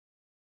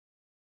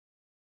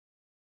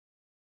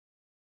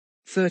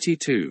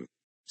32.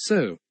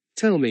 So,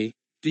 tell me,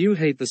 do you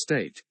hate the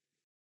state?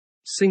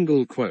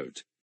 Single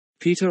quote.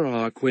 Peter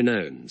R.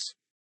 Quinones.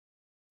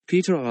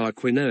 Peter R.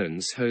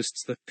 Quinones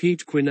hosts the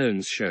Pete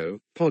Quinones Show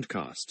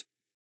podcast.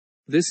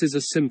 This is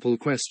a simple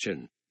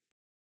question.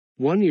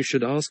 One you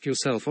should ask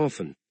yourself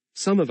often.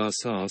 Some of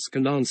us ask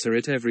and answer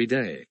it every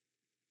day.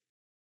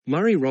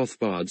 Murray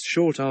Rothbard's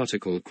short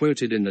article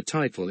quoted in the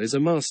title is a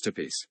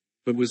masterpiece,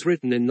 but was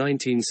written in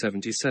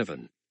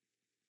 1977.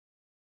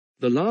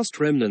 The last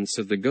remnants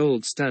of the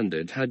gold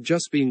standard had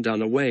just been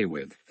done away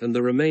with, and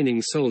the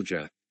remaining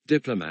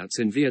diplomats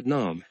in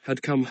Vietnam,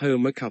 had come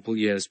home a couple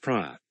years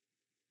prior.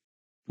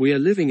 We are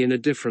living in a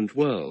different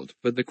world,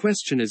 but the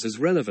question is as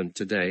relevant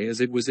today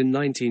as it was in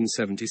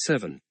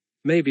 1977,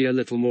 maybe a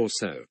little more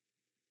so.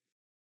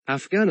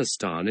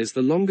 Afghanistan is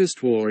the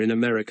longest war in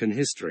American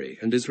history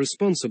and is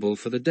responsible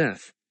for the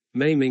death,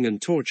 maiming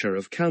and torture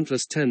of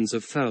countless tens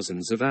of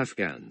thousands of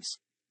Afghans.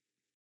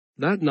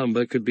 That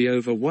number could be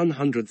over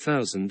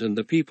 100,000, and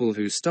the people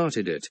who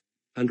started it,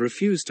 and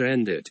refused to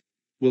end it,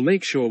 will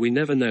make sure we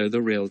never know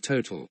the real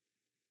total.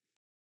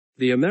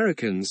 The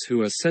Americans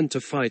who are sent to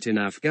fight in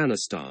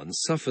Afghanistan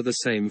suffer the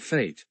same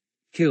fate,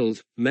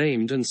 killed,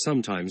 maimed and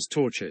sometimes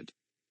tortured.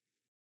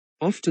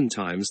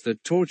 Oftentimes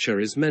that torture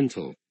is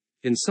mental,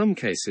 in some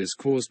cases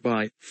caused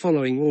by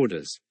following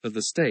orders of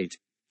the state,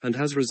 and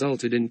has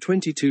resulted in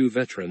 22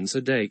 veterans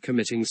a day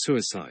committing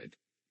suicide.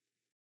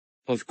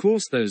 Of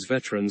course, those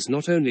veterans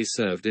not only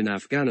served in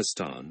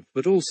Afghanistan,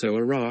 but also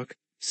Iraq,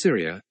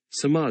 Syria,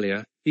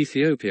 Somalia,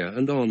 Ethiopia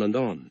and on and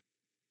on.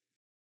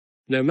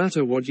 No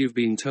matter what you've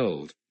been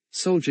told,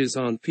 soldiers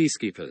aren't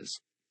peacekeepers.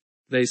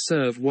 They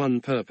serve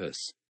one purpose: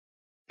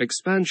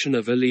 expansion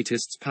of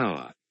elitists'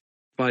 power.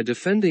 By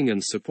defending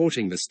and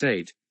supporting the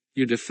state,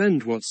 you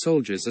defend what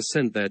soldiers are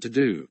sent there to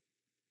do.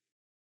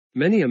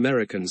 Many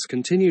Americans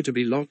continue to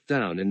be locked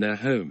down in their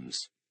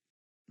homes.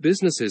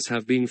 Businesses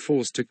have been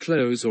forced to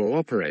close or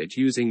operate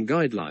using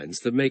guidelines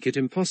that make it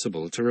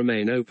impossible to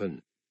remain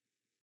open.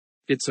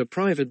 It's a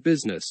private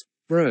business,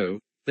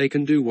 bro, they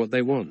can do what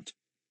they want.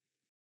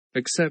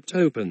 Except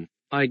open,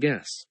 I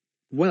guess.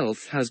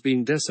 Wealth has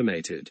been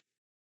decimated.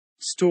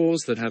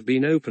 Stores that have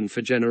been open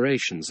for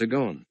generations are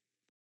gone.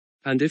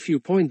 And if you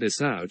point this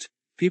out,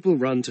 people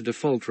run to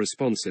default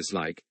responses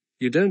like,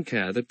 "You don't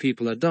care that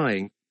people are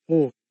dying,"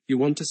 or, "You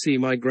want to see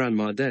my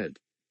grandma dead."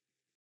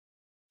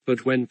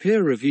 But when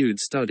peer-reviewed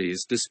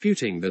studies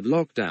disputing that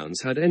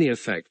lockdowns had any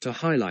effect are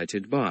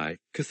highlighted by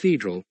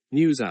cathedral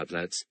news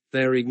outlets,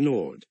 they're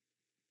ignored.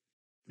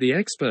 The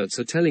experts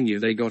are telling you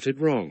they got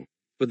it wrong,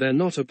 but they're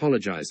not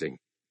apologizing.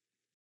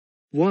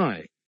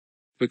 Why?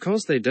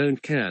 Because they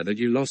don't care that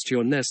you lost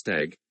your nest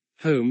egg,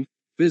 home,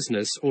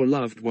 business or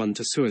loved one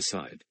to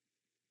suicide.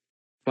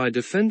 By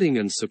defending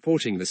and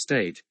supporting the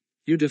state,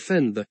 you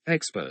defend the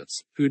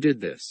experts who did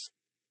this.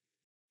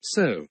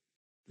 So,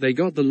 they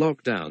got the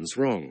lockdowns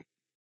wrong.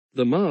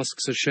 The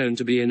masks are shown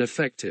to be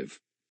ineffective.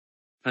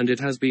 And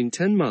it has been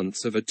 10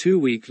 months of a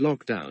 2-week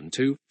lockdown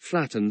to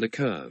flatten the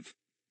curve.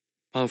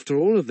 After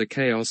all of the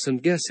chaos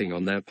and guessing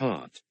on their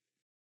part.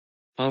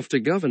 After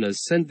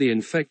governors sent the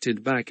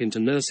infected back into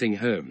nursing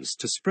homes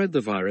to spread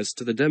the virus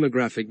to the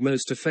demographic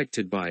most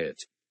affected by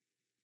it.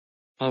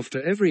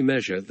 After every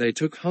measure they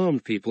took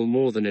harmed people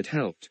more than it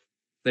helped.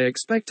 They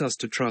expect us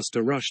to trust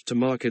a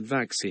rushed-to-market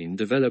vaccine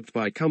developed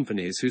by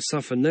companies who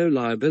suffer no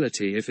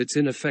liability if it's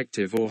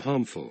ineffective or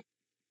harmful.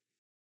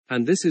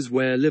 And this is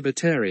where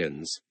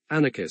libertarians,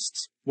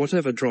 anarchists,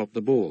 whatever drop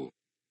the ball.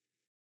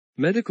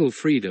 Medical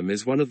freedom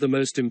is one of the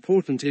most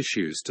important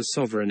issues to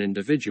sovereign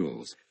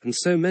individuals, and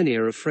so many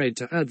are afraid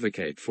to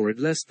advocate for it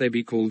lest they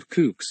be called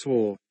kooks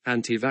or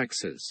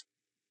anti-vaxxers.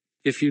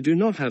 If you do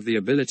not have the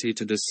ability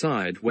to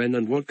decide when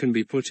and what can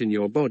be put in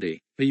your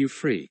body, are you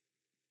free?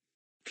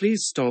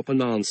 Please stop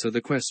and answer the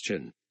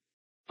question.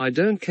 I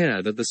don't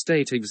care that the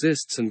state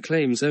exists and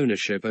claims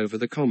ownership over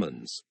the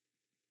commons.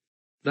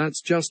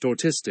 That's just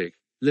autistic,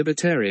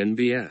 libertarian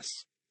BS.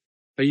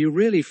 Are you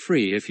really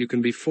free if you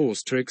can be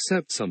forced to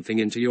accept something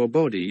into your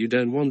body you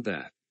don't want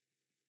there?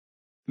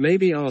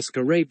 Maybe ask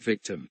a rape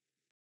victim.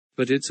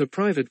 But it's a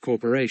private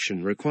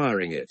corporation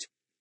requiring it.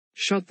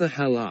 Shut the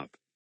hell up.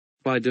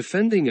 By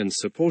defending and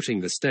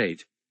supporting the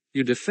state,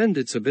 you defend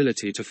its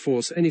ability to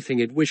force anything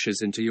it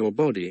wishes into your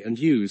body and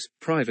use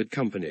private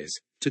companies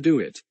to do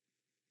it.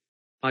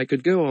 I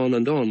could go on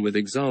and on with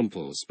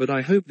examples, but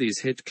I hope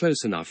these hit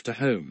close enough to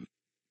home.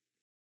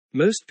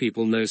 Most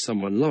people know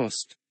someone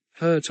lost,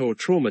 hurt or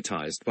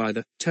traumatized by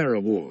the terror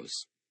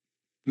wars.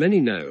 Many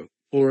know,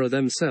 or are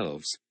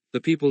themselves,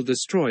 the people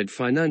destroyed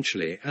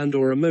financially and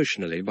or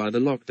emotionally by the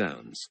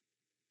lockdowns.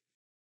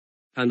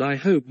 And I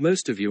hope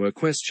most of you are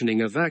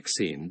questioning a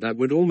vaccine that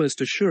would almost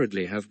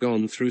assuredly have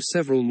gone through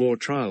several more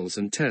trials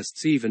and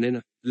tests even in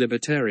a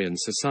libertarian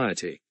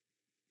society.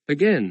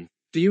 Again,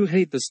 do you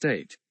hate the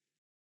state?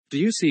 Do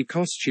you see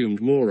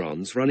costumed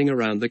morons running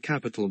around the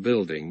Capitol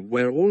building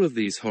where all of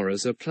these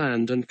horrors are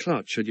planned and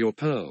clutch at your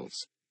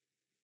pearls?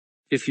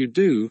 If you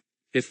do,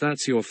 if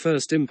that's your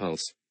first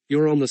impulse,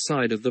 you're on the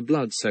side of the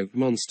blood-soaked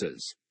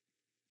monsters.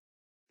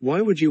 Why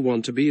would you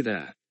want to be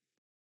there?